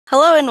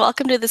Hello and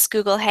welcome to this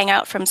Google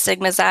Hangout from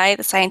Sigma Xi,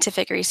 the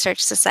Scientific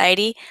Research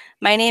Society.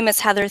 My name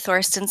is Heather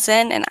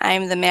Thorstensen and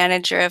I'm the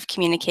Manager of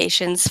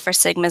Communications for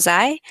Sigma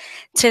Xi.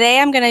 Today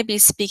I'm going to be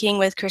speaking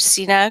with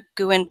Cristina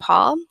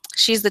Gouin-Paul.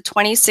 She's the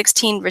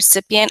 2016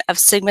 recipient of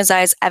Sigma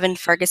Xi's Evan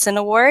Ferguson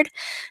Award.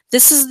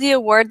 This is the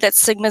award that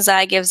Sigma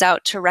Xi gives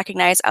out to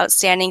recognize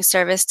outstanding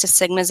service to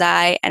Sigma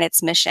Xi and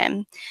its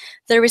mission.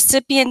 The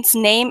recipient's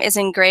name is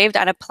engraved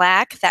on a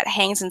plaque that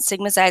hangs in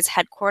Sigma Xi's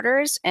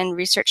headquarters in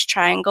Research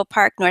Triangle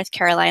Park, North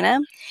Carolina,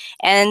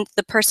 and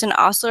the person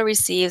also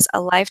receives a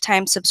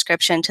lifetime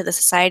subscription to the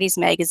Society's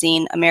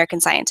magazine,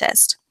 American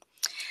Scientist.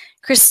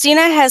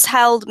 Cristina has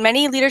held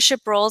many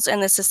leadership roles in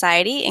the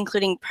Society,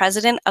 including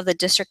President of the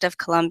District of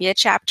Columbia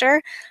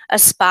chapter, a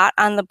spot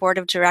on the Board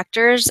of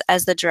Directors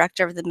as the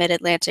Director of the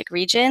Mid-Atlantic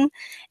region,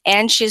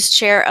 and she's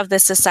Chair of the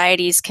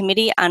Society's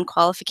Committee on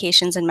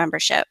Qualifications and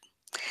Membership.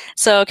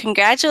 So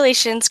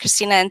congratulations,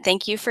 Cristina, and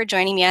thank you for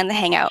joining me on the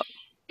Hangout.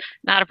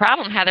 Not a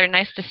problem, Heather.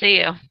 Nice to see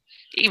you,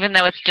 even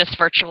though it's just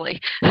virtually.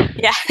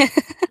 Yeah.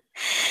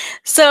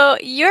 So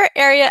your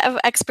area of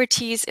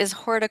expertise is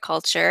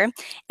horticulture,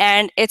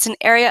 and it's an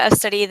area of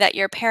study that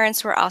your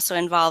parents were also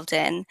involved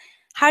in.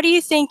 How do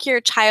you think your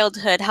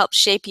childhood helped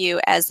shape you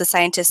as the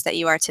scientist that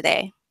you are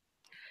today?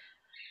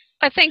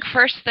 I think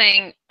first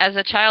thing, as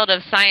a child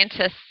of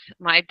scientists,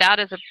 my dad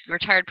is a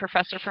retired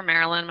professor from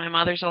Maryland. My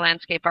mother's a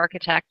landscape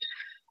architect.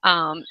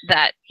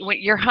 That when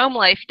your home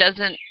life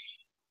doesn't,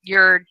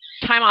 your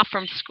time off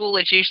from school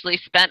is usually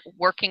spent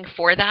working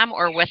for them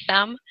or with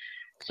them.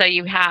 So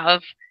you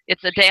have,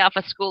 it's a day off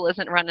of school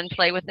isn't run and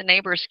play with the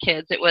neighbor's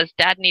kids. It was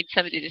dad needs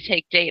somebody to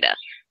take data,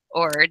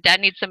 or dad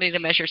needs somebody to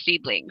measure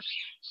seedlings.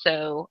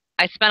 So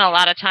I spent a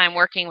lot of time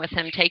working with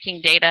him, taking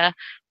data.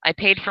 I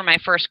paid for my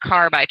first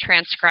car by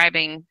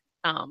transcribing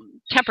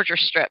temperature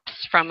strips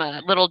from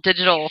a little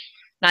digital,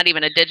 not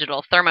even a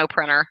digital, thermo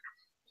printer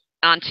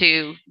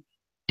onto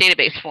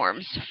database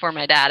forms for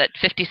my dad at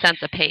 50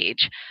 cents a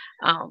page.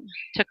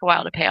 Took a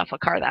while to pay off a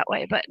car that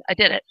way, but I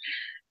did it.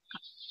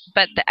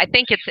 But I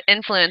think it's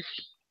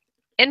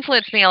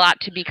influenced me a lot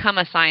to become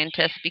a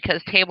scientist,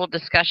 because table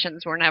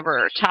discussions were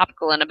never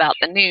topical and about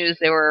the news.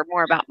 They were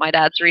more about my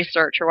dad's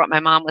research or what my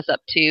mom was up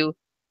to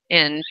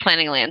in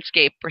planning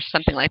landscape or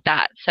something like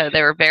that. So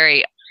they were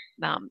very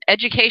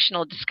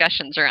educational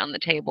discussions around the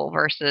table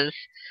versus,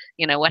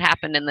 what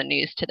happened in the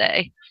news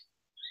today.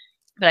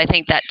 But I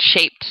think that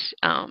shaped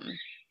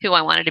who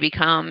I wanted to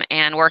become,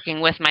 and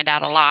working with my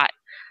dad a lot.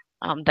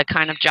 The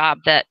kind of job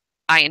that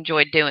I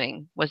enjoyed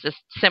doing was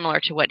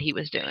similar to what he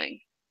was doing.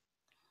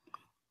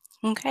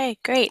 Okay,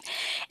 great.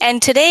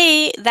 And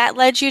today that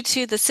led you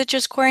to the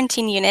Citrus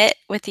Quarantine Unit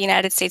with the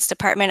United States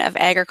Department of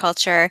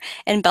Agriculture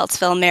in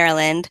Beltsville,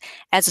 Maryland,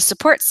 as a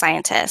support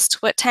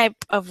scientist. What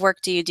type of work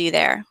do you do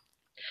there?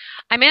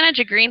 I manage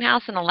a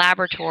greenhouse and a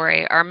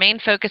laboratory. Our main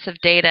focus of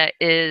data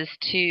is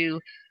to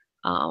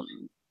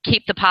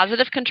keep the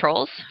positive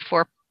controls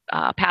for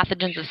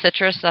pathogens of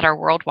citrus that are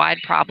worldwide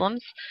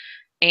problems,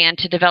 and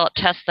to develop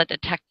tests that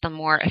detect them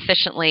more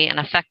efficiently and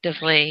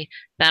effectively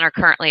than are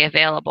currently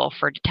available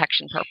for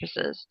detection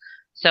purposes.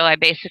 So I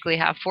basically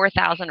have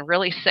 4,000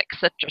 really sick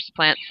citrus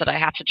plants that I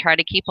have to try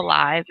to keep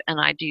alive, and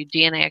I do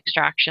DNA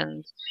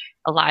extractions,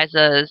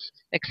 ELISAs,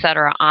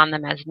 etc. on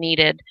them as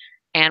needed.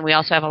 And we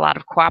also have a lot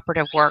of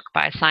cooperative work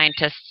by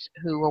scientists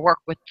who will work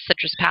with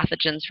citrus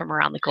pathogens from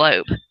around the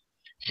globe.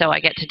 So I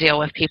get to deal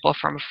with people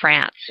from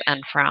France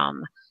and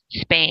from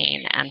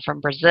Spain and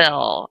from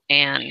Brazil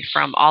and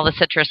from all the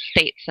citrus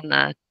states in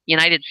the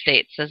United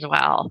States as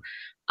well.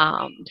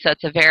 So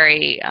it's a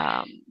very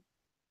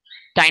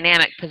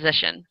dynamic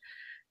position,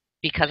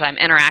 because I'm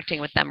interacting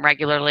with them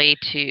regularly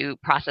to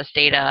process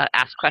data,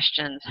 ask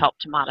questions, help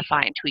to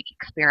modify and tweak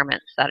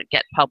experiments that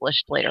get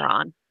published later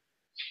on.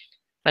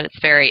 But it's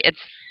very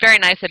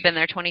nice. I've been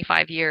there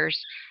 25 years.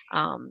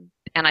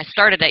 And I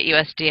started at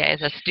USDA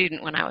as a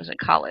student when I was in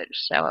college.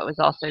 So I was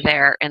also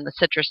there in the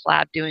citrus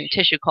lab doing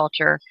tissue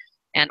culture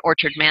and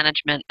orchard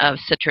management of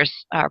citrus,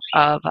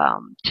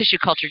 tissue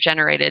culture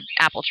generated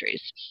apple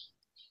trees.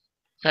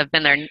 So I've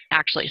been there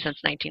actually since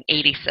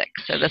 1986.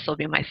 So this will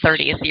be my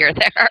 30th year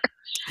there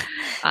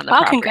on the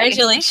property.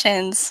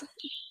 Congratulations.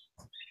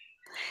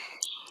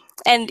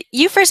 And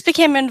you first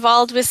became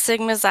involved with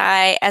Sigma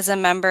Xi as a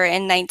member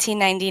in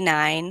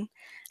 1999.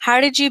 How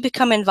did you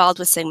become involved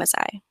with Sigma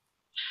Xi?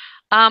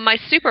 My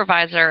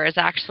supervisor is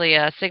actually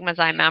a Sigma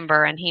Xi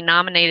member, and he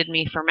nominated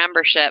me for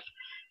membership.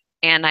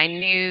 And I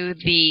knew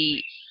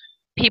the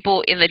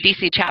people in the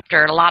DC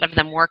chapter, a lot of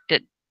them worked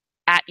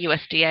at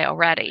USDA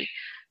already.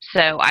 So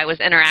I was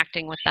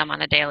interacting with them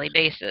on a daily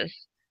basis.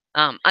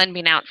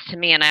 Unbeknownst to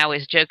me, and I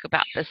always joke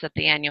about this at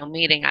the annual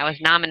meeting, I was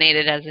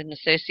nominated as an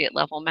associate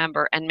level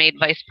member and made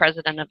vice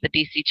president of the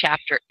DC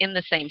chapter in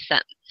the same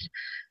sentence.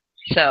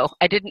 So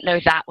I didn't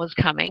know that was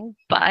coming,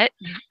 but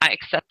I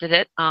accepted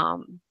it.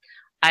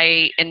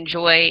 I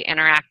enjoy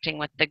interacting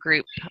with the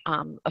group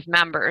of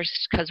members,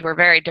 because we're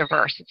very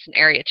diverse. It's an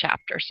area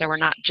chapter, so we're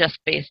not just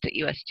based at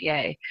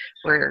USDA.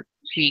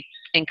 We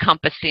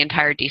encompass the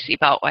entire DC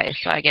Beltway.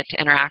 So I get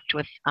to interact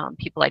with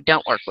people I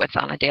don't work with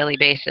on a daily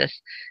basis,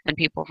 and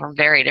people from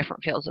very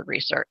different fields of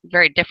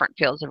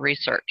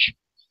research.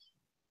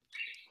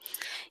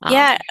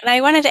 Yeah, and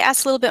I wanted to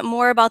ask a little bit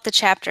more about the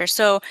chapter.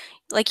 So,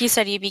 like you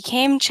said, you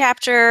became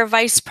chapter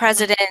vice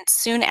president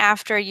soon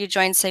after you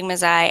joined Sigma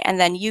Xi, and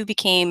then you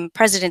became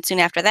president soon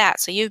after that.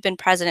 So you've been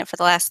president for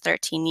the last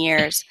 13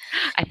 years.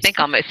 I think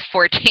almost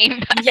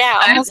 14. Yeah,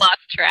 I've almost. lost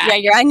track. Yeah,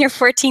 you're on your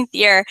 14th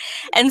year.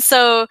 And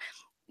so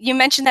you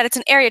mentioned that it's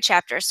an area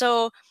chapter.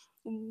 So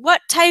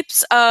what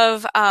types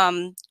of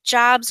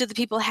jobs do the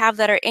people have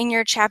that are in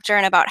your chapter,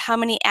 and about how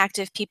many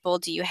active people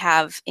do you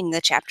have in the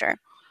chapter?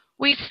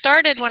 We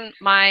started, when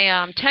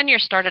my tenure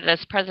started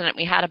as president,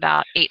 we had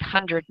about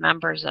 800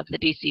 members of the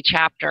DC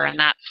chapter, and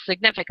that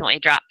significantly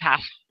dropped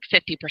past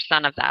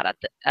 50% of that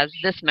as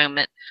this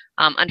moment.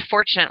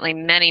 Unfortunately,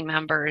 many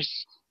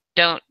members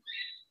don't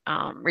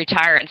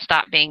retire and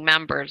stop being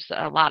members.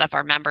 A lot of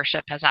our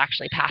membership has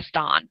actually passed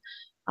on,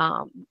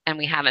 and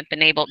we haven't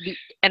been able to.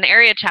 An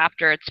area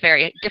chapter, it's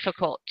very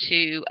difficult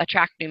to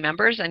attract new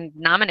members and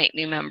nominate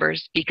new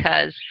members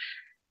because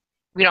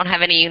we don't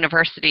have any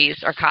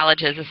universities or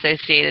colleges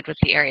associated with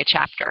the area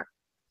chapter.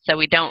 So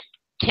we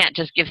can't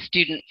just give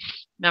students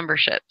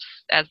memberships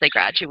as they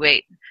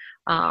graduate,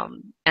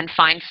 and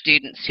find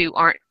students who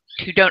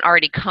don't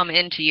already come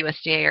into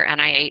USDA or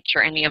NIH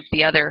or any of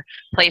the other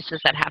places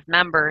that have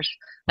members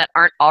that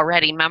aren't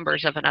already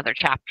members of another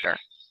chapter.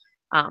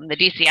 The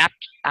DC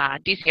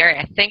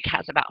area, I think,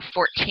 has about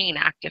 14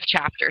 active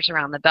chapters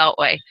around the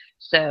Beltway.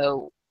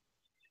 So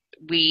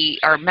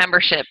our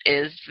membership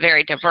is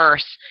very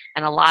diverse,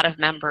 and a lot of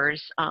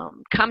members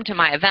come to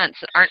my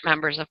events that aren't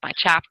members of my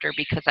chapter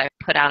because I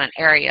put out an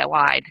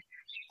area-wide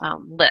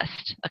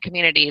list, a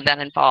community that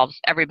involves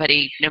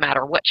everybody, no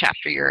matter what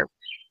chapter you're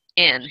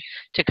in,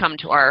 to come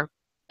to our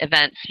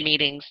events,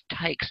 meetings,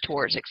 hikes,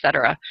 tours,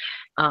 etc.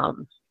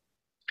 And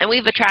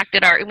we've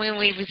attracted when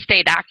we've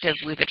stayed active,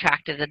 we've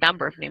attracted a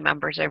number of new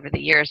members over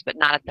the years, but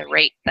not at the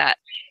rate that,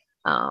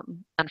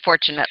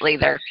 unfortunately,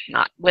 they're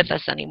not with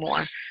us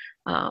anymore.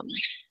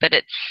 But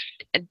it's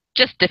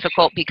just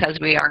difficult because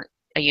we aren't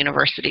a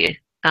university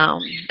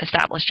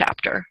established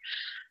chapter.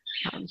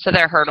 So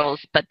there are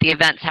hurdles, but the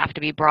events have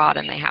to be broad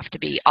and they have to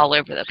be all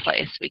over the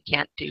place. We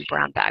can't do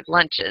brown bag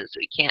lunches.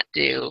 We can't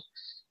do,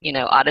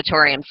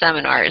 auditorium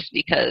seminars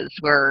because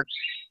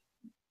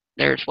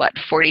there's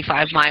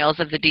 45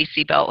 miles of the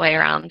DC Beltway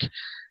around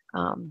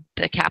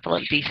the capital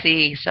of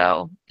DC.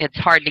 So it's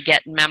hard to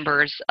get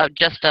members of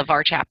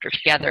our chapter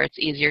together. It's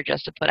easier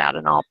just to put out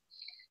an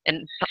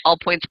all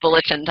points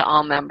bulletin to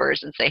all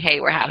members and say,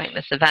 hey, we're having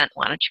this event.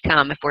 Why don't you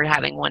come if we're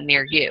having one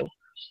near you?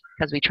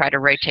 Because we try to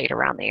rotate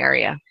around the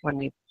area when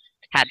we've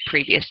had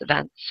previous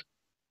events.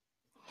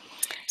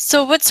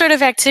 So what sort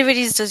of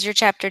activities does your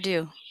chapter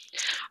do?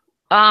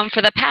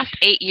 For the past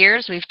 8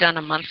 years, we've done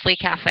a monthly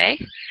cafe.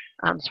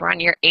 So we're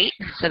on year 8,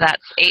 so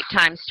that's 8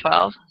 times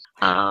 12.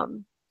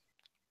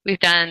 We've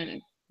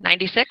done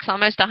 96,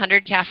 almost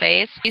 100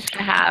 cafes. We used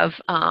to have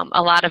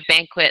a lot of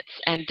banquets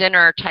and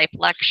dinner-type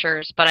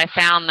lectures, but I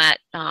found that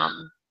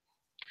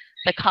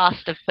the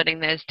cost of putting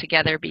those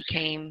together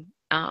became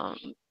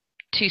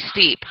too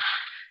steep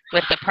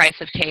with the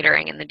price of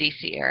catering in the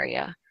DC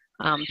area.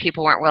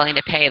 People weren't willing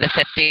to pay the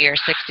 $50 or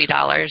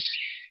 $60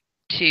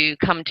 to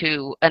come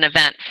to an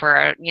event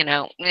for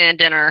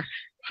dinner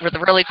with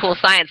a really cool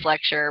science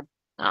lecture,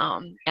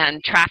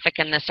 and traffic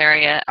in this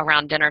area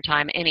around dinner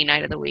time any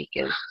night of the week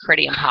is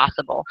pretty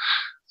impossible.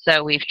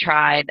 So we've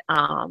tried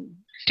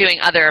doing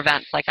other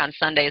events like on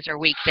Sundays or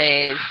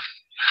weekdays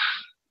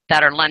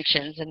that are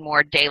luncheons and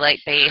more daylight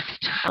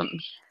based.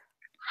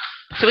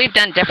 So we've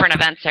done different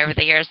events over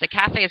the years. The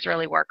cafes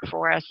really work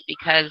for us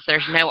because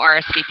there's no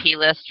RSVP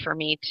list for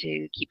me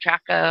to keep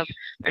track of.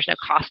 There's no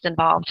cost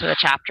involved to the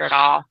chapter at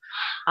all.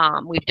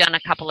 We've done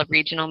a couple of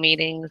regional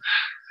meetings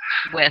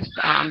with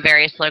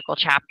various local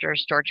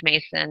chapters, George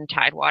Mason,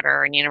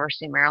 Tidewater, and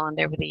University of Maryland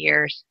over the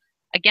years.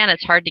 Again,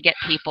 it's hard to get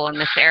people in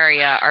this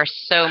area are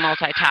so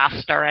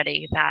multitasked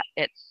already that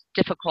it's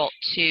difficult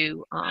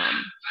to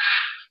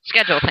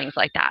schedule things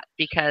like that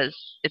because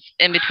it's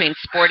in between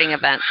sporting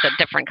events at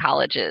different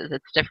colleges.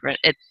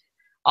 It's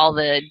all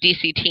the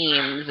DC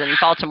teams and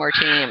Baltimore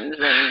teams,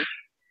 and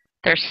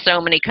there's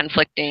so many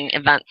conflicting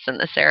events in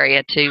this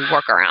area to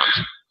work around.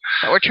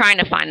 So we're trying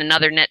to find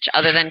another niche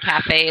other than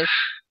cafes.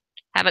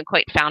 Haven't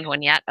quite found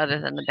one yet other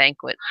than the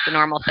banquets, the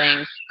normal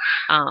things.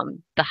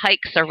 The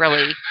hikes are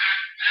really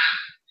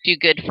do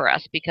good for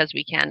us because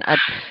we can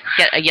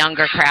get a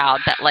younger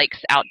crowd that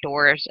likes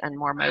outdoors and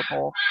more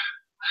mobile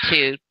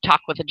to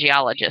talk with a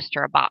geologist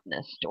or a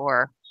botanist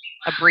or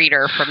a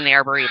breeder from the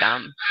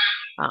Arboretum.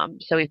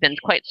 So we've been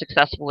quite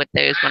successful with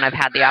those when I've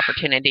had the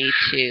opportunity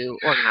to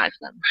organize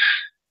them.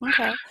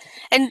 Okay.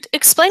 And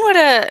explain what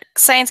a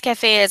science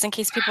cafe is in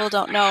case people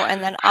don't know, and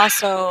then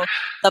also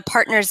the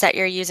partners that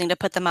you're using to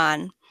put them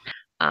on.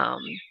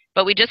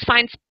 But we just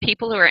find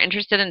people who are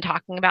interested in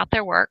talking about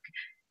their work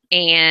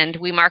And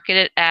we market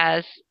it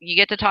as you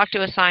get to talk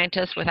to a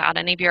scientist without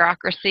any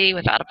bureaucracy,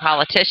 without a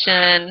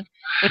politician,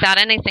 without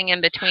anything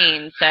in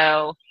between.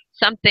 So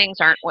some things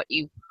aren't what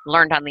you've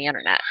learned on the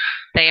internet.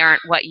 They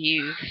aren't what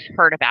you've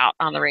heard about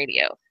on the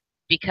radio,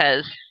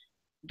 because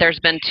there's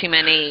been too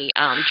many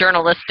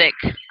journalistic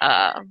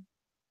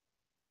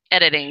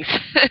editings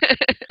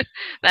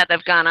that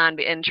have gone on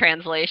in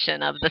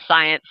translation of the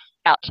science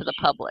out to the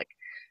public.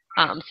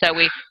 So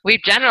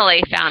we've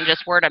generally found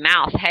just word of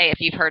mouth. Hey, if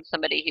you've heard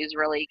somebody who's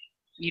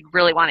you'd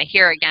really want to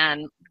hear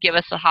again, give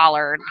us a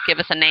holler, give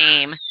us a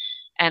name,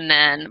 and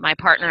then my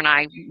partner and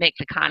I make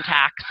the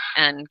contacts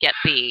and get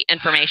the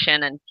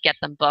information and get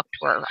them booked.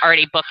 We're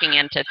already booking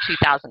into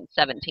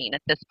 2017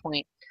 at this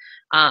point.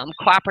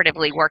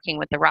 Cooperatively working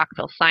with the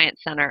Rockville Science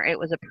Center. It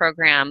was a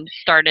program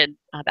started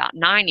about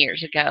 9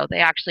 years ago. They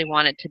actually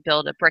wanted to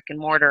build a brick and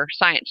mortar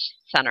science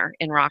center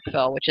in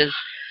Rockville, which is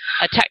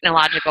a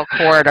technological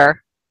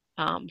corridor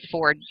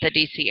for the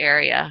DC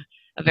area,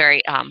 a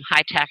very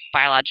high-tech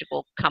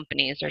biological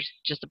companies. There's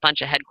just a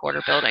bunch of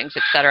headquarter buildings,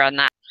 et cetera, and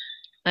that.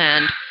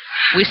 And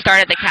we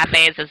started the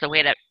cafes as a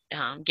way to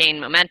gain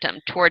momentum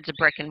towards a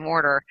brick and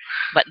mortar,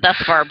 but thus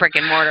far brick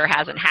and mortar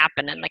hasn't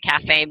happened, and the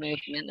cafe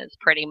movement is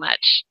pretty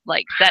much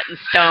like set in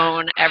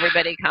stone.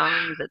 Everybody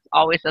comes. It's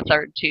always the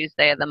third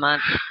Tuesday of the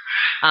month.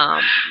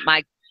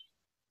 My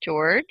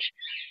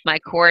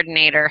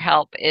coordinator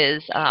help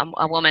is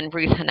a woman,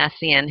 Ruth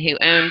Hannessian, who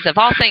owns, of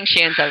all things,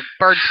 she owns a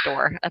bird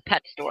store, a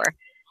pet store,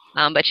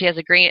 but she has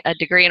a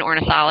degree in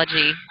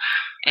ornithology,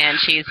 and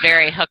she's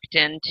very hooked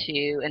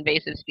into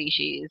invasive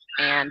species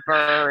and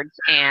birds,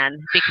 and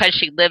because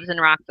she lives in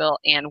Rockville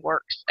and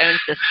owns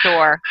the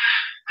store,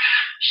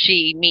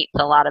 she meets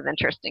a lot of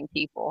interesting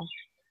people.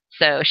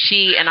 So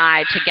she and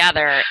I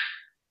together,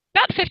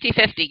 about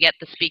 50-50, get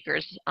the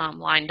speakers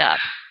lined up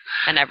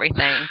and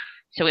everything.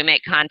 So we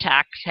make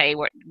contacts. Hey,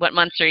 what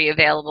months are you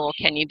available?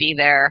 Can you be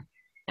there?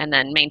 And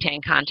then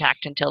maintain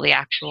contact until the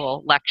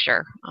actual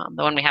lecture.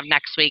 The one we have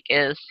next week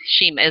is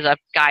a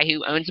guy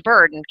who owns a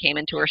bird and came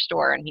into her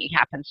store, and he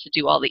happens to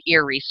do all the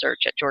ear research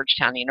at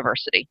Georgetown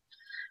University.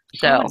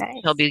 So nice.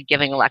 He'll be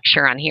giving a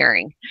lecture on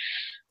hearing.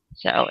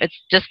 So it's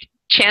just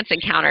chance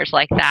encounters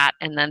like that,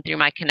 and then through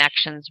my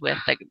connections with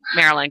the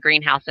Maryland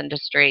greenhouse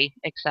industry,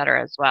 et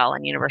cetera, as well,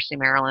 and University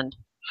of Maryland.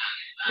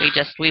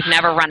 We've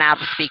never run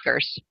out of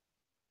speakers.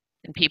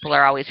 And people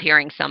are always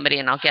hearing somebody,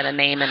 and I'll get a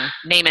name and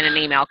an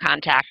email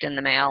contact in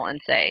the mail and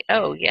say,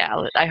 oh, yeah,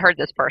 I heard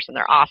this person.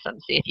 They're awesome.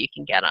 See if you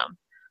can get them.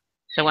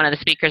 So one of the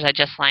speakers I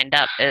just lined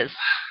up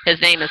his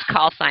name is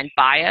Call Sign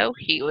Bio.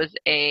 He wrote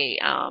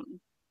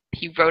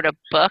a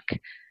book,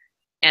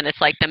 and it's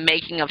like the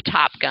making of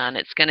Top Gun.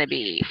 It's going to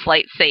be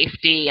flight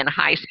safety and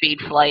high-speed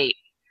flight,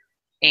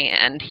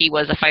 and he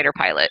was a fighter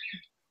pilot.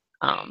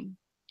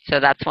 So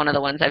that's one of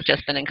the ones I've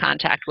just been in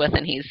contact with,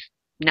 and he's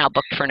now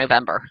booked for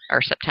November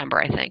or September,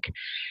 I think.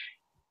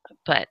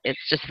 But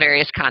it's just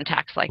various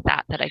contacts like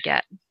that I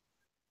get.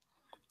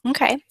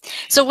 Okay.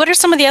 So what are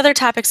some of the other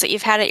topics that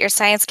you've had at your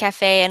Science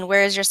Cafe, and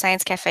where is your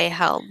Science Cafe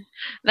held?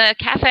 The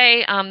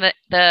cafe,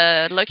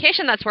 the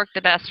location that's worked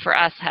the best for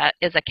us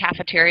is a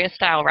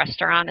cafeteria-style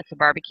restaurant. It's a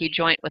barbecue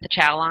joint with a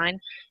chow line.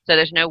 So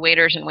there's no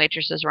waiters and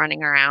waitresses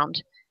running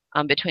around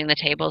between the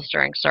tables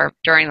during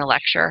the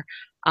lecture.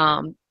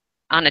 On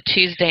a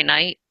Tuesday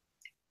night,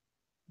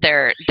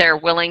 they're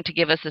willing to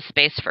give us a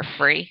space for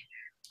free,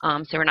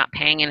 so we're not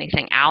paying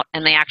anything out,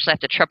 and they actually have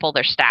to triple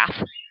their staff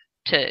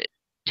to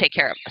take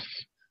care of us.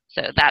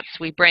 So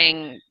we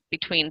bring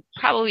between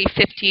probably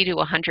 50 to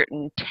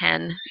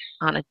 110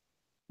 on a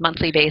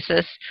monthly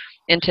basis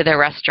into their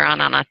restaurant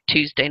on a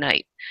Tuesday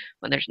night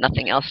when there's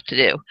nothing else to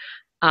do.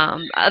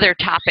 Other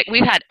topic,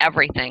 we've had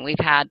everything. We've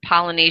had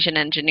Polynesian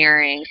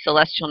engineering,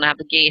 celestial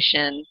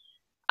navigation,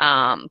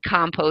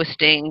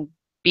 composting,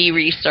 bee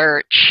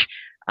research,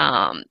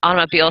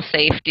 automobile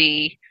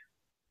safety.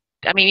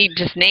 I mean, you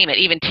just name it,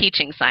 even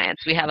teaching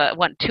science. We have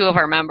two of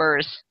our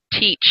members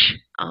teach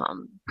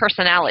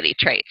personality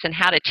traits and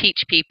how to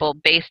teach people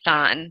based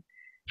on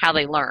how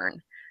they learn.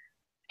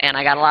 And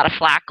I got a lot of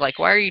flack, like,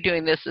 why are you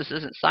doing this? This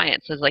isn't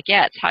science. It's like,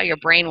 yeah, it's how your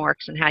brain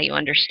works and how you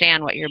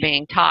understand what you're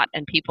being taught,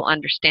 and people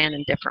understand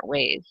in different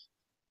ways.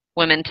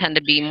 Women tend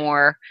to be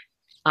more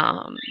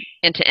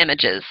into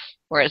images,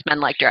 whereas men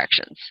like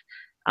directions.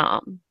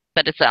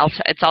 But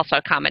it's also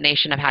a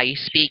combination of how you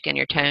speak and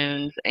your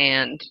tones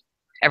and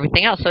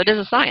everything else. So it is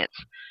a science.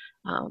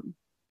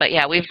 But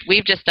yeah,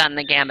 we've just done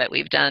the gamut.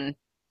 We've done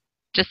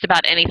just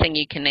about anything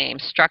you can name: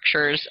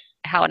 structures,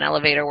 how an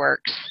elevator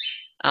works,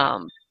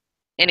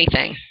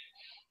 anything.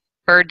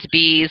 Birds,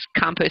 bees,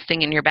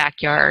 composting in your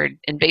backyard,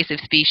 invasive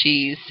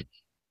species.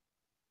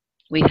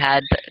 We've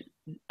had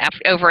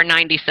over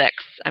 96.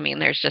 I mean,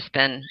 there's just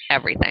been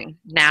everything.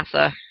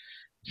 NASA,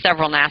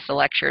 several NASA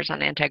lectures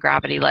on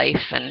anti-gravity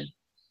life and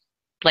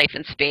life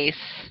in space,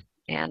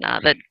 and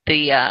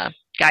the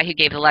guy who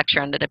gave the lecture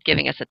ended up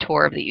giving us a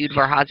tour of the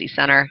Udvar-Hazy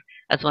Center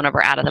as one of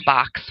our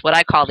out-of-the-box, what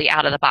I call the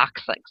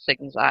out-of-the-box, like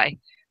Sigma's Eye,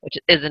 which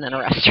isn't in a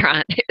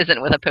restaurant,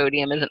 isn't with a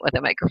podium, isn't with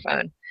a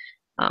microphone.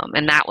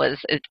 And that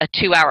was a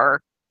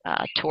 2-hour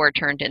tour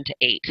turned into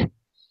 8.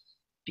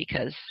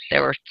 because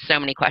there were so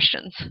many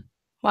questions.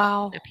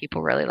 Wow. So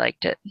people really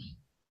liked it.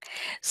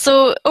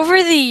 So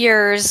over the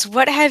years,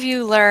 what have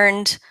you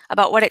learned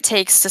about what it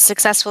takes to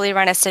successfully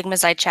run a Sigma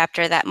Xi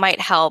chapter that might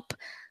help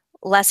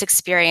less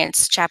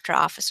experienced chapter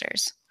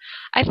officers?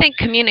 I think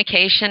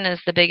communication is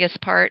the biggest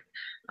part.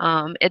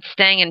 It's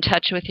staying in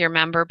touch with your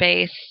member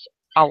base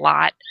a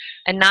lot,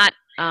 and not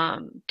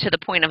to the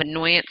point of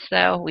annoyance.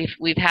 Though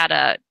we've had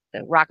a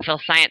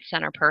Rockville Science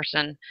Center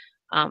person,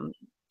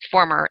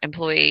 former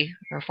employee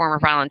or former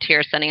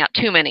volunteer, sending out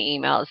too many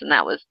emails, and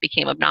that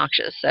became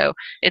obnoxious. So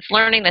it's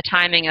learning the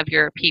timing of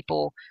your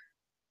people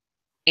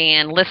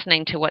and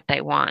listening to what they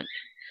want.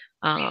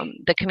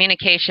 The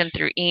communication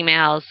through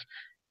emails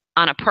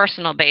on a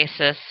personal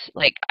basis,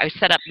 like I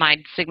set up my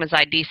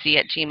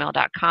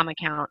sigmaxidc@gmail.com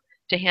account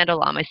to handle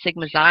all my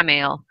Sigma Xi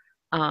mail,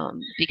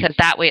 because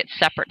that way it's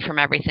separate from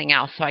everything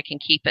else, so I can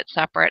keep it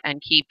separate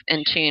and keep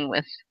in tune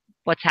with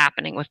what's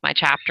happening with my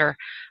chapter.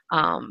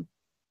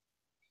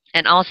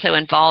 And also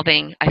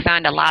involving, I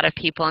find a lot of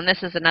people, and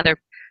this is another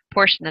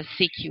portion of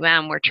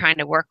CQM we're trying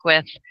to work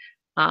with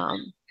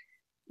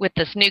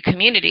this new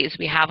communities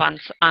we have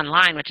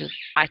online, which is,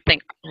 I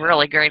think, a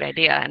really great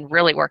idea and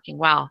really working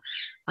well.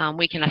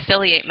 We can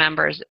affiliate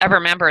members.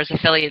 Every member is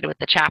affiliated with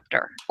the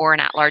chapter or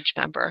an at-large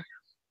member.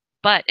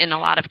 But in a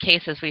lot of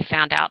cases, we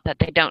found out that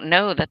they don't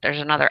know that there's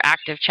another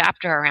active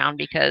chapter around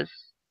because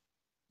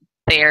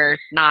they're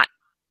not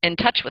in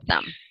touch with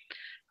them.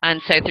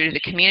 And so through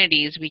the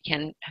communities, we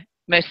can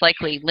most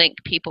likely link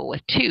people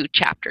with two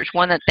chapters,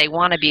 one that they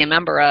want to be a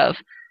member of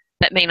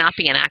that may not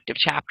be an active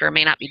chapter,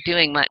 may not be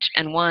doing much,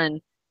 and one,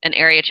 an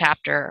area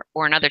chapter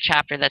or another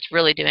chapter that's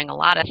really doing a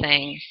lot of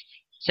things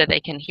so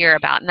they can hear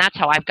about. And that's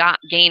how I've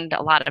gained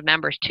a lot of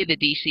members to the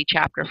DC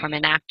chapter, from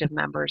inactive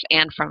members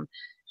and from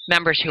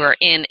members who are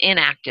in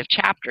inactive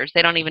chapters.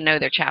 They don't even know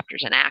their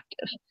chapter's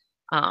inactive.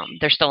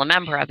 They're still a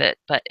member of it,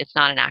 but it's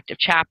not an active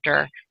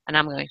chapter. And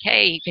I'm going,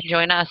 hey, you can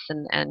join us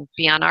and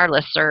be on our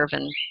listserv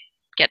and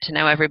get to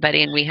know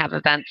everybody. And we have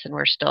events, and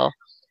we're still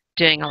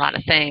doing a lot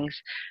of things.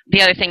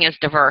 The other thing is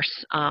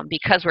diverse.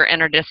 Because we're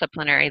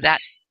interdisciplinary,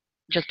 that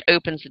just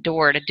opens the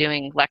door to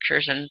doing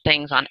lectures and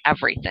things on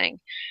everything.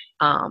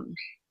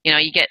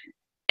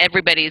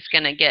 Everybody's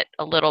going to get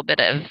a little bit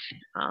of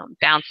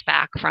bounce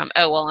back from,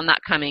 oh, well, I'm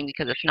not coming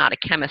because it's not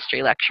a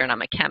chemistry lecture and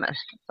I'm a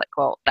chemist. It's like,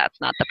 well, that's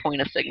not the point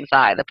of Sigma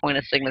Xi. The point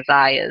of Sigma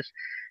Xi is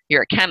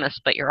you're a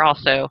chemist, but you're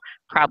also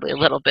probably a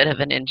little bit of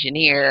an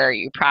engineer.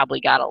 You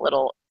probably got a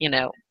little,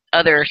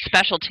 other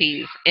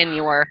specialties in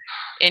your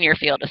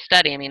field of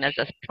study. I mean, as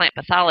a plant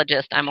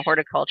pathologist, I'm a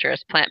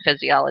horticulturist, plant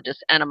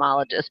physiologist,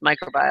 entomologist,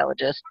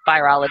 microbiologist,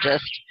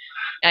 virologist,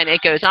 and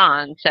it goes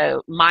on.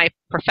 So my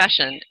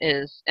profession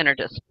is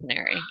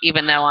interdisciplinary.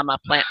 Even though I'm a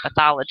plant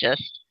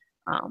pathologist,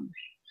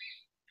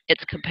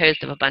 it's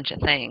composed of a bunch of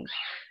things.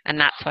 And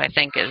that's what I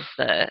think is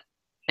the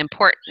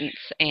importance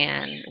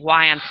and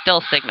why I'm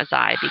still Sigma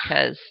Xi,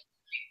 because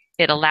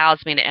it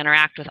allows me to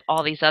interact with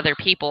all these other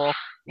people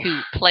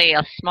who play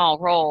a small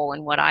role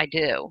in what I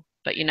do.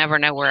 But you never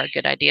know where a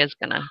good idea is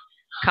going to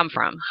come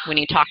from. When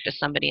you talk to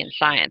somebody in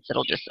science,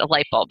 a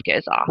light bulb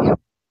goes off.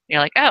 You're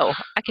like, oh,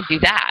 I could do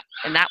that,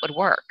 and that would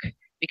work,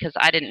 because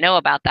I didn't know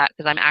about that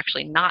because I'm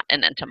actually not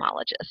an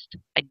entomologist.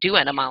 I do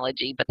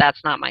entomology, but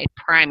that's not my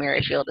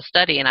primary field of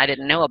study, and I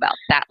didn't know about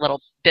that little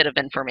bit of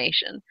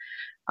information.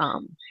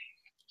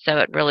 So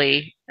it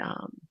really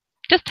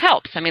just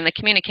helps. I mean, the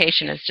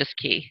communication is just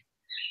key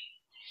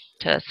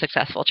to a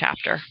successful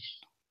chapter.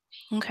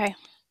 Okay.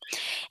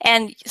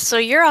 And so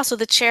you're also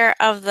the chair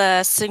of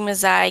the Sigma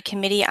Xi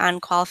Committee on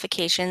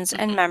Qualifications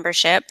and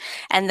Membership,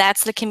 and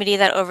that's the committee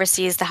that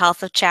oversees the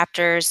health of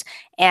chapters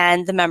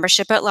and the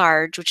membership at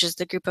large, which is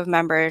the group of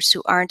members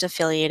who aren't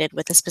affiliated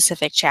with a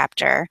specific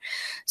chapter.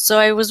 So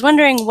I was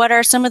wondering, what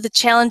are some of the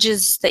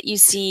challenges that you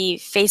see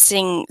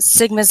facing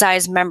Sigma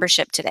Xi's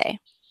membership today?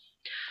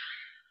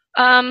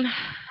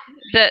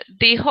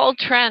 The whole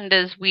trend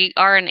is we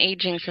are an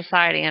aging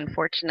society,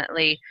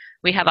 unfortunately.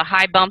 We have a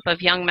high bump of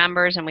young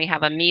members, and we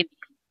have a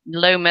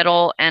low,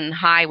 middle, and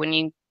high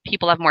when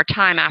people have more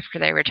time after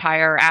they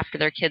retire or after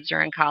their kids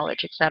are in college,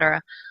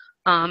 etc.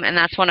 And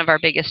that's one of our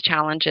biggest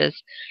challenges.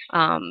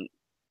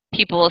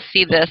 People will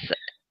see this,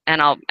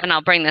 and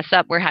I'll bring this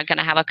up. We're going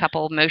to have a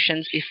couple of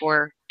motions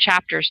before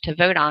chapters to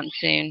vote on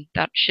soon.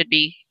 That should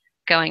be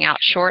going out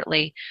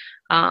shortly.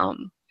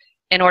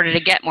 In order to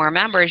get more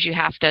members, you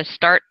have to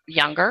start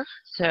younger.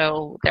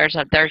 So there's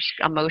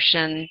a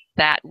motion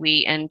that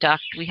we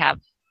induct. We have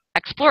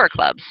Explorer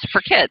clubs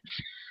for kids,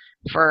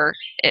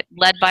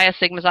 led by a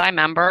Sigma Xi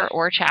member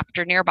or a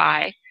chapter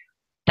nearby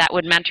that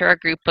would mentor a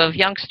group of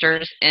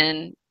youngsters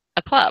in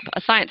a club,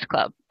 a science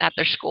club at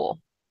their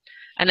school.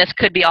 And this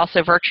could be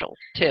also virtual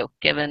too,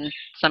 given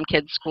some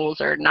kids'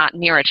 schools are not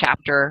near a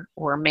chapter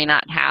or may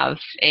not have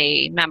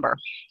a member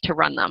to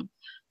run them.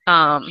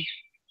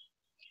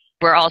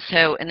 We're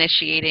also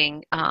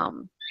initiating,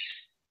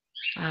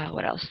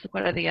 what else?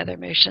 What are the other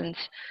motions?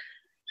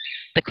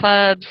 The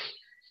clubs.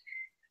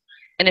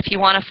 And if you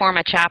want to form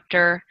a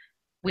chapter,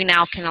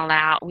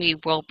 we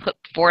will put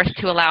forth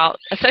to allow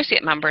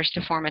associate members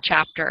to form a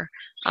chapter.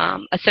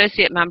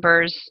 Associate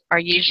members are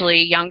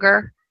usually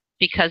younger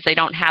because they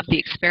don't have the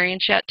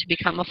experience yet to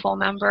become a full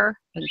member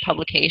in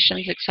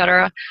publications,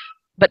 etc.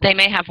 But they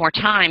may have more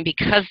time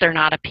because they're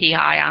not a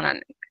PI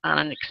on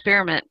an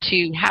experiment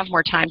to have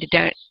more time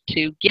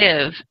to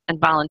give and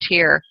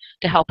volunteer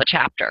to help a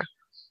chapter.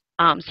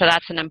 So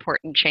that's an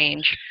important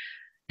change.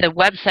 The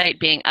website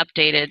being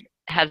updated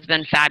has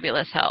been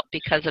fabulous help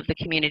because of the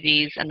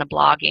communities and the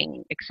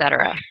blogging,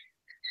 etc.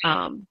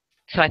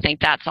 So I think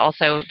that's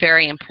also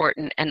very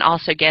important, and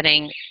also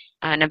getting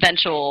an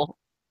eventual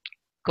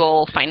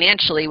goal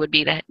financially would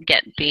be to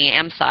get the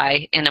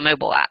AMSI in a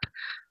mobile app,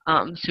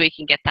 so we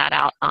can get that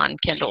out on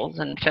Kindles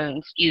and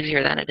phones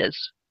easier than it is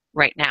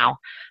right now.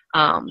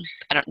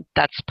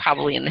 That's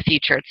probably in the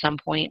future at some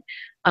point.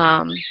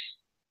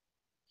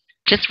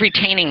 Just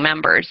retaining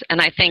members,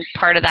 and I think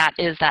part of that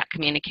is that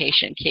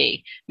communication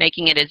key,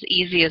 making it as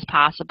easy as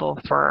possible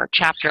for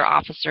chapter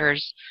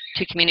officers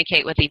to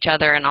communicate with each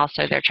other and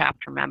also their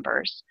chapter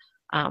members.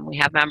 We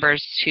have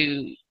members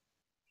and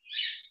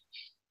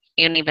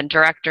even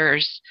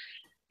directors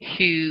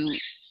who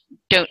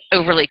don't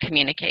overly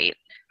communicate,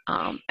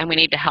 and we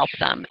need to help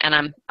them.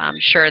 And I'm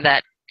sure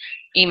that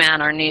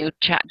Eman, our new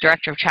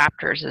director of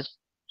chapters, is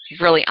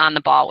really on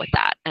the ball with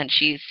that, and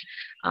she's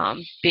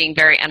being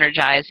very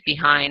energized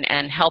behind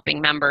and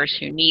helping members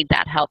who need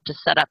that help to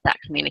set up that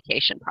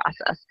communication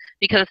process,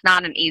 because it's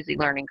not an easy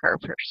learning curve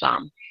for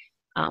some,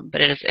 but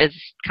it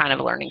is kind of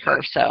a learning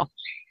curve. So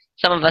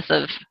some of us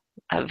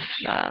of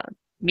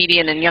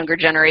median and younger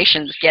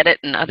generations get it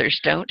and others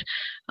don't,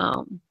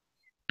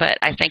 but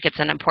I think it's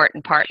an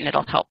important part, and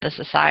it'll help the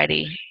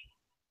society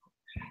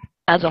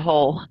as a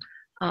whole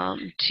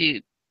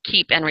to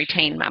keep and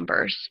retain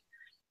members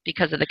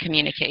because of the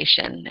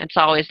communication. It's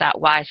always that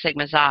why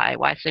Sigma Xi?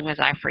 Why Sigma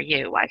Xi for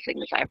you? Why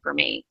Sigma Xi for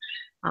me?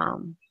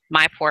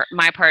 My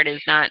part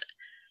is not,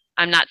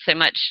 I'm not so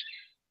much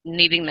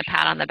needing the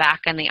pat on the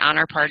back and the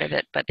honor part of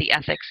it, but the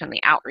ethics and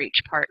the outreach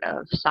part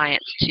of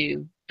science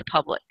to the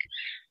public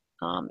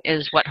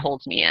is what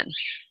holds me in.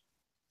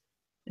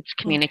 It's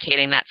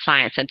communicating that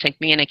science, and to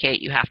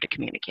communicate, you have to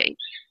communicate.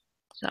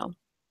 So.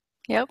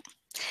 Yep.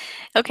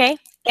 Okay.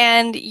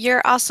 And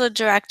you're also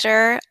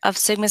director of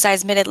Sigma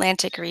Xi's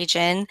Mid-Atlantic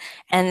region,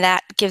 and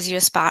that gives you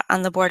a spot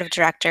on the board of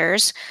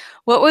directors.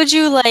 What would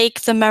you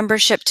like the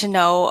membership to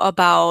know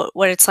about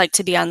what it's like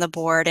to be on the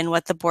board and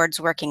what the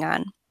board's working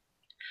on?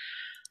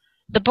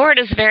 The board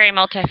is very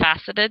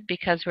multifaceted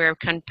because we're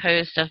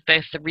composed of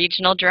both the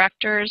regional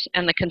directors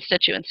and the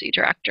constituency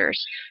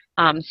directors.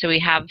 So we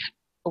have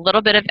a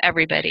little bit of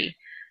everybody.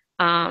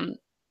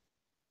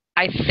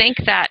 I think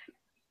that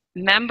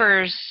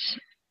members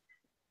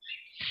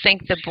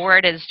think the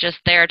board is just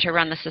there to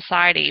run the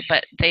society,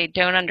 but they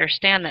don't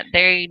understand that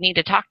they need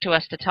to talk to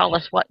us to tell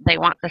us what they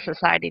want the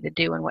society to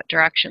do and what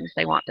directions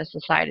they want the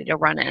society to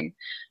run in.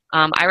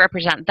 I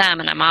represent them,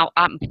 and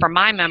for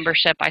my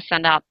membership, I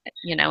send out,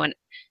 an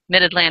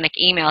Mid-Atlantic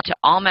email to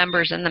all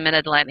members in the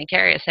Mid-Atlantic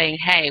area saying,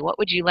 hey, what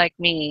would you like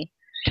me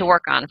to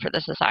work on for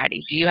the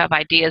society? Do you have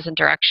ideas and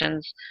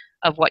directions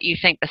of what you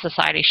think the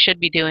society should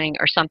be doing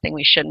or something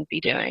we shouldn't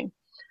be doing?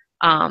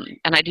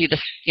 And I do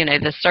this,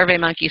 the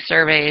SurveyMonkey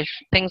surveys,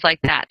 things like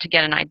that, to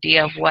get an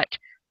idea of what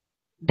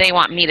they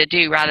want me to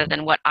do rather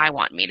than what I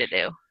want me to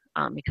do,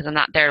 because I'm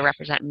not there to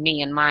represent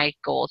me and my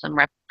goals. I'm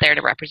there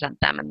to represent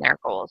them and their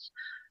goals.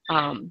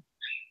 And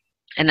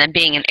then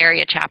being an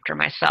area chapter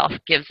myself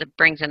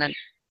brings in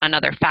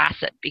another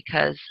facet,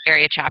 because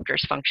area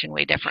chapters function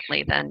way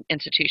differently than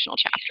institutional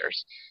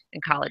chapters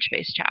and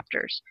college-based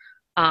chapters.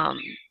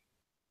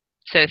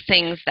 So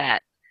things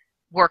that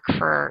work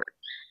for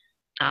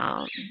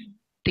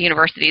the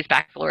university's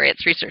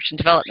baccalaureates, research and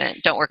development,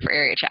 don't work for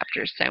area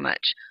chapters so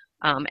much.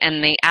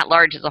 And the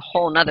at-large is a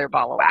whole nother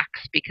ball of wax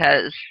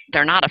because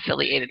they're not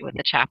affiliated with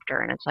the chapter.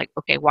 And it's like,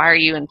 okay, why are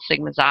you in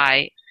Sigma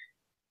Xi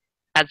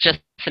as just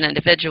an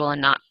individual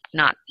and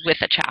not with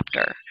a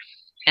chapter?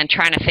 And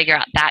trying to figure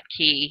out that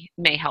key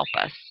may help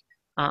us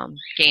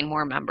gain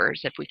more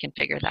members if we can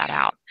figure that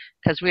out.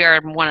 Because we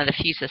are one of the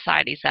few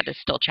societies that is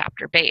still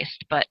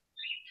chapter-based, but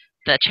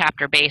the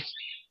chapter-based,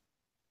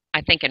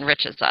 I think,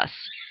 enriches us.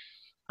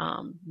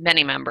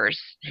 Many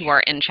members who are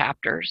in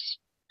chapters,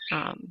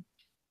 I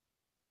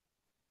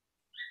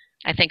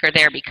think, are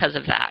there because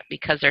of that,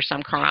 because there's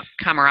some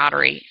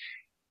camaraderie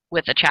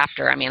with the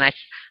chapter. I mean,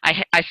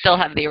 I still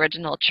have the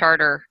original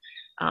charter.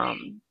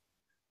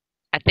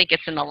 I think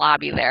it's in the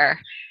lobby there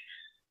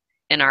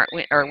in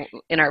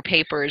our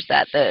papers,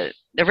 that the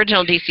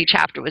original DC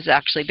chapter was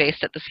actually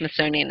based at the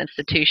Smithsonian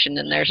Institution,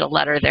 and there's a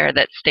letter there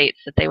that states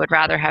that they would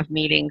rather have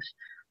meetings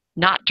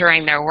not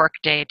during their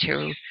workday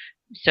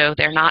so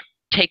they're not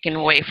taken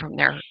away from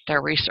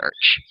their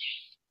research.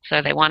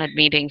 So they wanted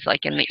meetings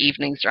like in the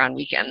evenings or on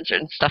weekends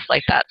and stuff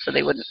like that, so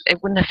it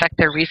wouldn't affect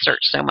their research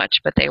so much,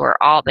 but they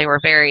were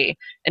very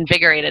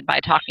invigorated by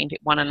talking to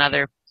one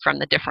another from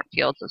the different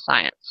fields of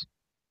science.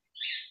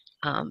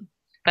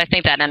 But I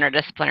think that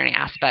interdisciplinary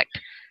aspect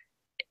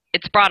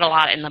it's brought a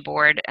lot in the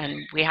board,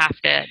 and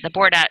the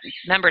board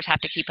members have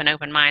to keep an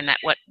open mind that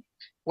what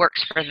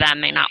works for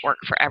them may not work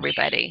for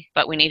everybody,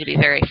 but we need to be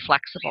very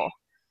flexible.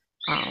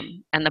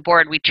 And the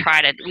board, we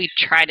try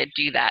to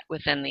do that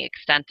within the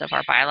extent of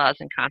our bylaws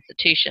and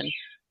constitution.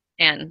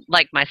 And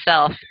like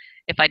myself,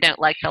 if I don't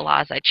like the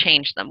laws, I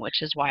change them,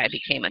 which is why I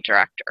became a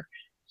director.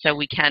 So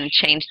we can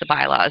change the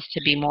bylaws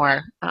to be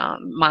more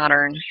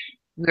modern.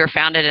 We were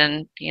founded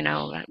in,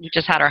 we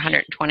just had our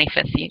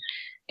 125th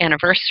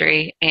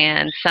anniversary,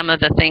 and some of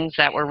the things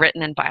that were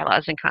written in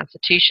bylaws and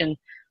constitution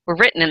were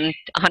written in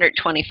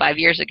 125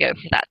 years ago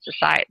for that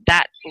society,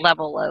 that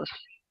level of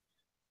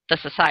the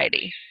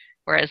society,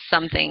 whereas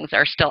some things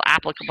are still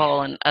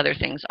applicable and other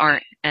things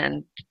aren't.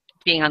 And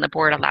being on the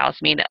board allows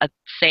me to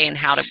say in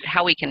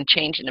how we can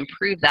change and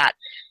improve that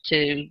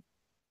to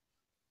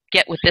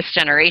get with this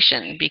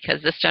generation,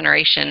 because this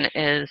generation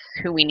is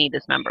who we need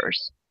as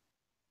members.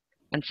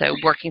 And so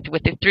working through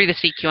the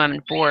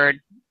CQM board,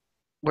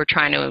 we're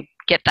trying to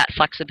get that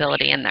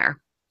flexibility in there.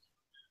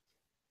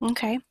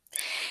 Okay.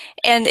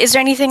 And is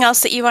there anything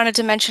else that you wanted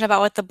to mention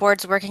about what the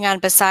board's working on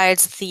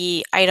besides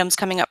the items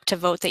coming up to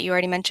vote that you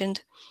already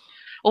mentioned?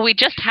 Well, we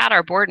just had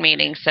our board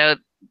meeting, so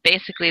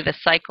basically the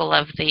cycle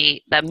of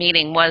the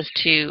meeting was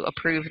to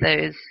approve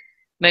those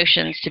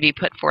motions to be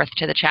put forth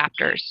to the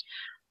chapters.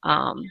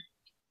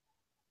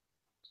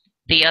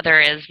 The other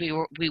is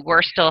we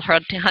were still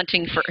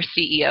hunting for a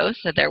CEO,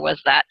 so there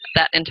was that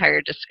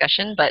entire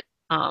discussion, but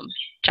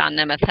John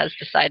Nemeth has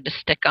decided to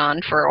stick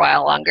on for a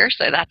while longer,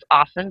 so that's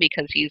awesome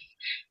because he's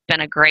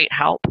been a great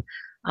help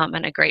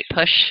and a great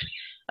push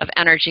of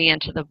energy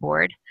into the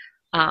board.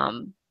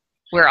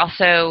 We're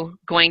also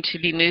going to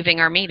be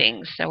moving our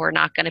meetings, so we're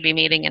not going to be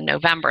meeting in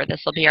November.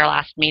 This will be our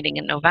last meeting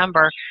in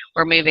November.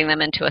 We're moving them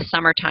into a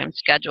summertime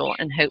schedule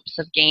in hopes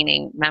of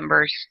gaining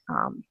members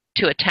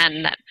to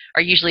attend that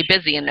are usually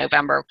busy in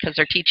November because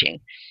they're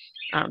teaching.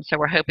 So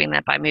we're hoping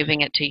that by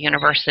moving it to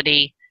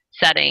university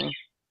setting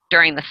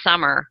during the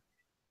summer,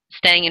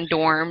 staying in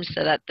dorms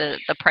so that the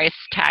price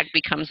tag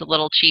becomes a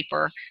little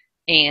cheaper,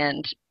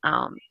 and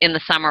in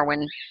the summer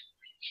when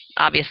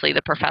obviously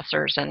the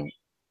professors and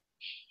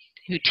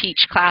who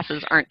teach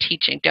classes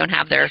don't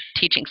have their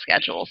teaching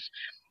schedules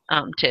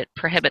to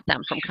prohibit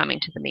them from coming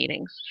to the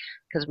meetings.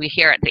 Because we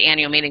hear at the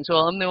annual meetings,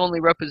 well, I'm the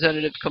only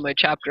representative from my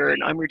chapter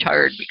and I'm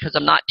retired because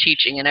I'm not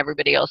teaching and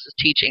everybody else is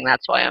teaching,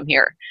 that's why I'm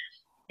here.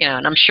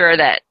 And I'm sure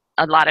that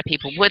a lot of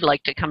people would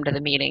like to come to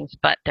the meetings,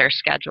 but their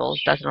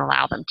schedules doesn't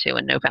allow them to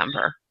in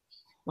November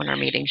when our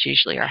meetings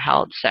usually are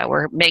held. So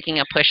we're making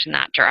a push in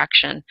that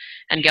direction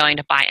and going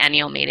to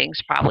biennial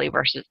meetings probably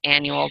versus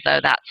annual, though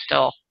that's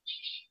still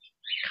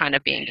kind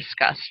of being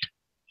discussed.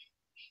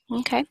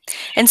 Okay.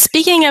 And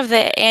speaking of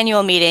the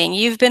annual meeting,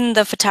 you've been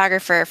the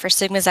photographer for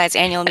Sigma Xi's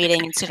annual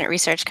meeting and student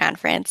research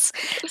conference.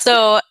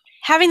 So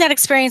having that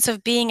experience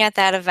of being at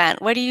that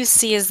event, what do you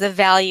see as the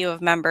value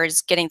of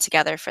members getting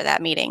together for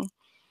that meeting?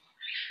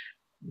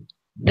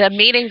 The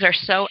meetings are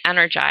so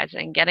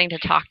energizing, getting to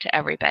talk to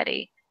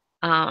everybody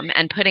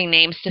and putting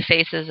names to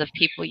faces of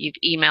people you've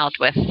emailed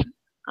with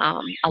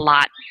a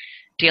lot,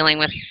 dealing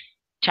with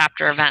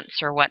chapter events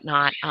or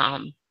whatnot.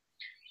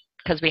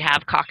 Because we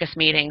have caucus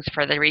meetings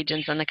for the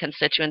regions and the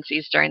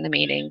constituencies during the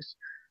meetings.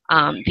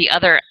 The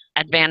other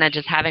advantage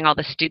is having all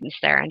the students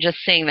there and just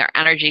seeing their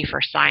energy for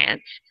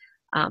science.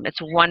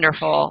 It's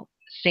wonderful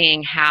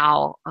seeing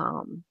how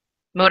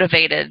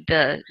motivated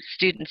the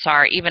students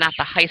are, even at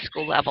the high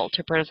school level,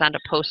 to present a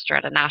poster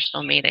at a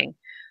national meeting.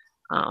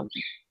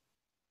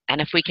 And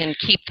if we can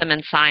keep them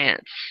in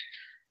science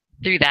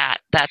through that,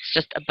 that's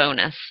just a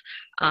bonus.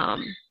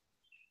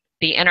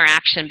 The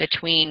interaction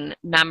between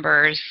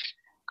members,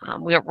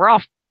 we're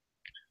all,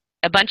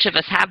 a bunch of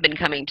us have been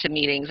coming to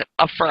meetings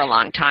for a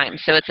long time,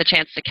 so it's a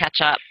chance to catch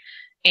up.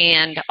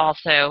 And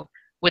also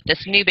with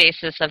this new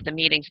basis of the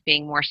meetings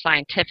being more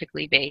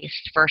scientifically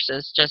based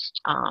versus just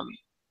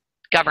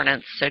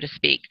governance, so to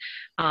speak,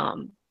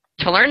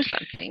 to learn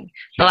something.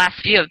 The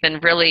last few have been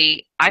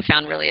I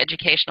found really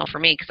educational for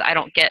me because I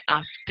don't get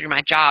through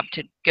my job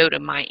to go to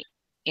my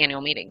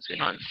annual meetings. We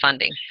don't have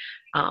funding,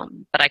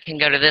 but I can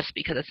go to this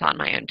because it's on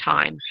my own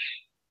time.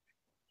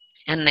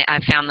 And I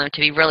found them to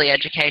be really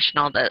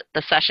educational.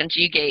 The sessions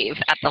you gave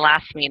at the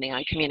last meeting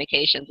on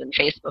communications and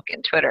Facebook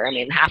and Twitter, I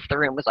mean, half the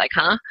room was like,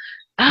 huh?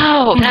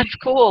 Oh, that's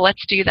cool.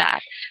 Let's do that.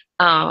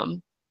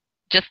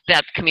 Just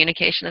that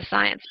communication of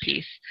science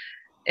piece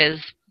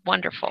is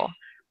wonderful.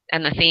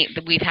 And the theme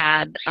that we've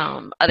had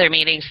other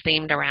meetings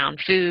themed around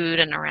food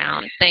and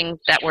around things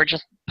that were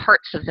just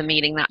parts of the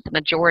meeting, not the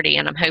majority.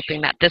 And I'm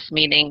hoping that this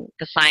meeting,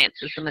 the science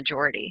is the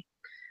majority.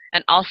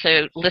 And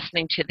also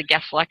listening to the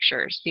guest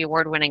lectures, the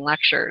award-winning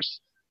lectures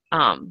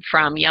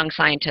from young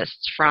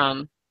scientists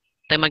from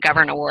the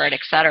McGovern Award, et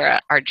cetera,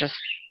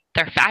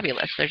 they're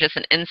fabulous. They're just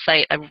an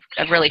insight, a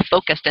really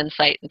focused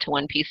insight into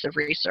one piece of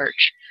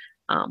research,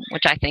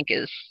 which I think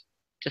is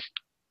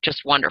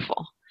just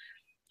wonderful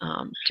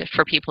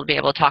for people to be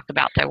able to talk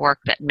about their work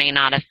that may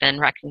not have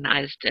been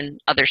recognized in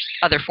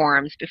other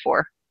forums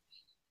before.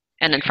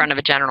 and in front of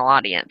a general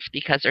audience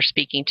because they're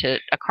speaking to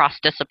across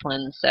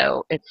disciplines.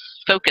 So it's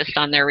focused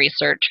on their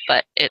research,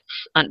 but it's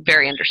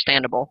very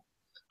understandable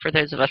for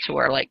those of us who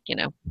are like,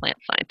 plant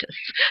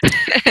scientists.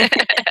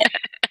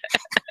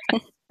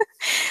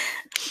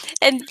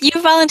 And you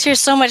volunteer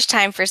so much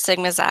time for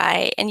Sigma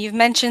Xi, and you've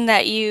mentioned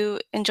that you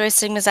enjoy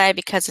Sigma Xi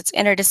because it's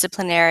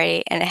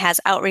interdisciplinary and it has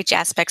outreach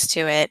aspects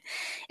to it.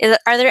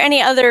 Are there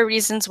any other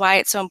reasons why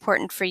it's so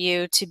important for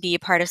you to be a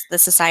part of the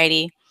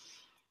society?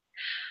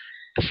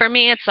 For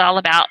me, it's all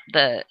about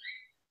the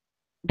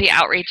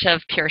outreach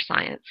of pure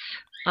science.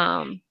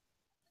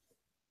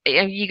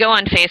 You go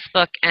on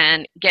Facebook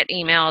and get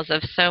emails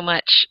of so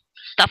much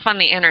stuff on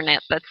the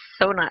internet that's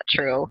so not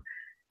true,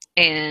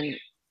 and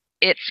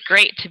it's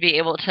great to be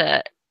able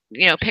to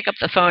pick up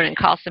the phone and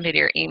call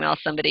somebody or email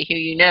somebody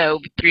who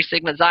through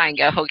Sigma Xi and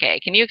go, okay,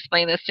 can you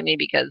explain this to me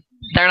because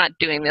they're not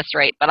doing this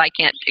right, but I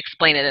can't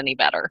explain it any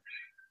better.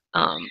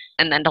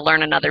 And then to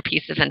learn another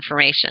piece of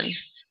information.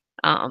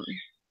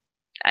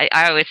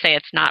 I always say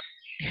it's not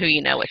who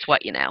you know, it's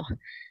what you know.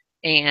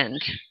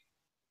 And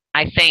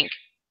I think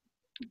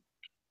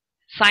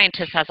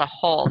scientists as a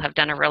whole have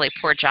done a really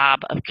poor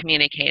job of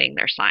communicating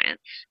their science.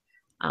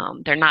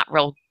 They're not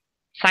real.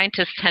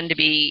 Scientists tend to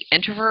be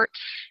introverts.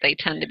 They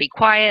tend to be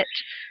quiet.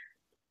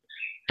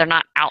 They're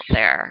not out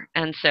there.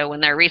 And so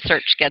when their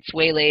research gets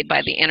waylaid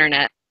by the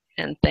internet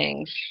and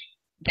things,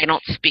 they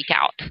don't speak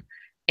out.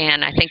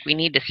 And I think we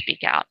need to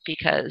speak out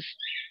because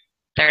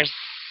there's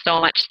so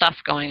much stuff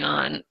going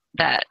on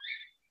that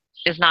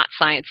is not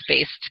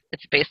science-based.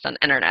 It's based on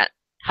internet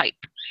hype.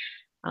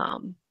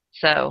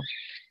 So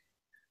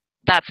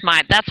that's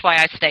why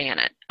I stay in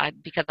it,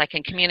 because I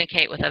can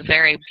communicate with a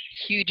very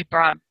huge,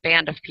 broad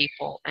band of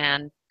people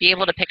and be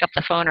able to pick up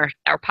the phone or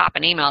pop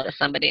an email to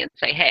somebody and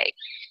say, hey,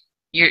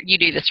 you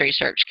do this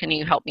research. Can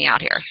you help me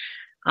out here?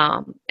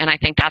 And I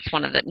think that's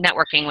one of the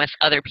networking with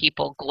other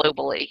people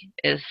globally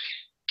is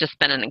just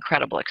been an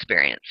incredible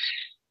experience.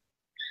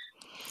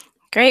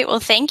 Great. Well,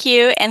 thank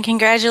you, and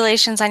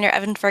congratulations on your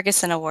Evan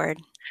Ferguson Award.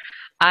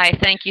 I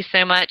thank you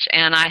so much,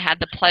 and I had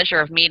the pleasure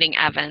of meeting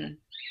Evan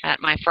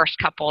at my first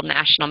couple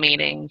national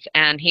meetings,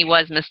 and he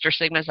was Mr.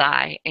 Sigma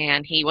Xi,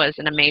 and he was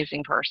an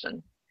amazing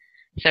person.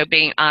 So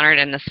being honored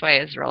in this way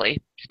is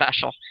really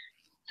special.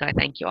 So I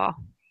thank you all.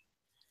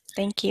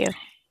 Thank you.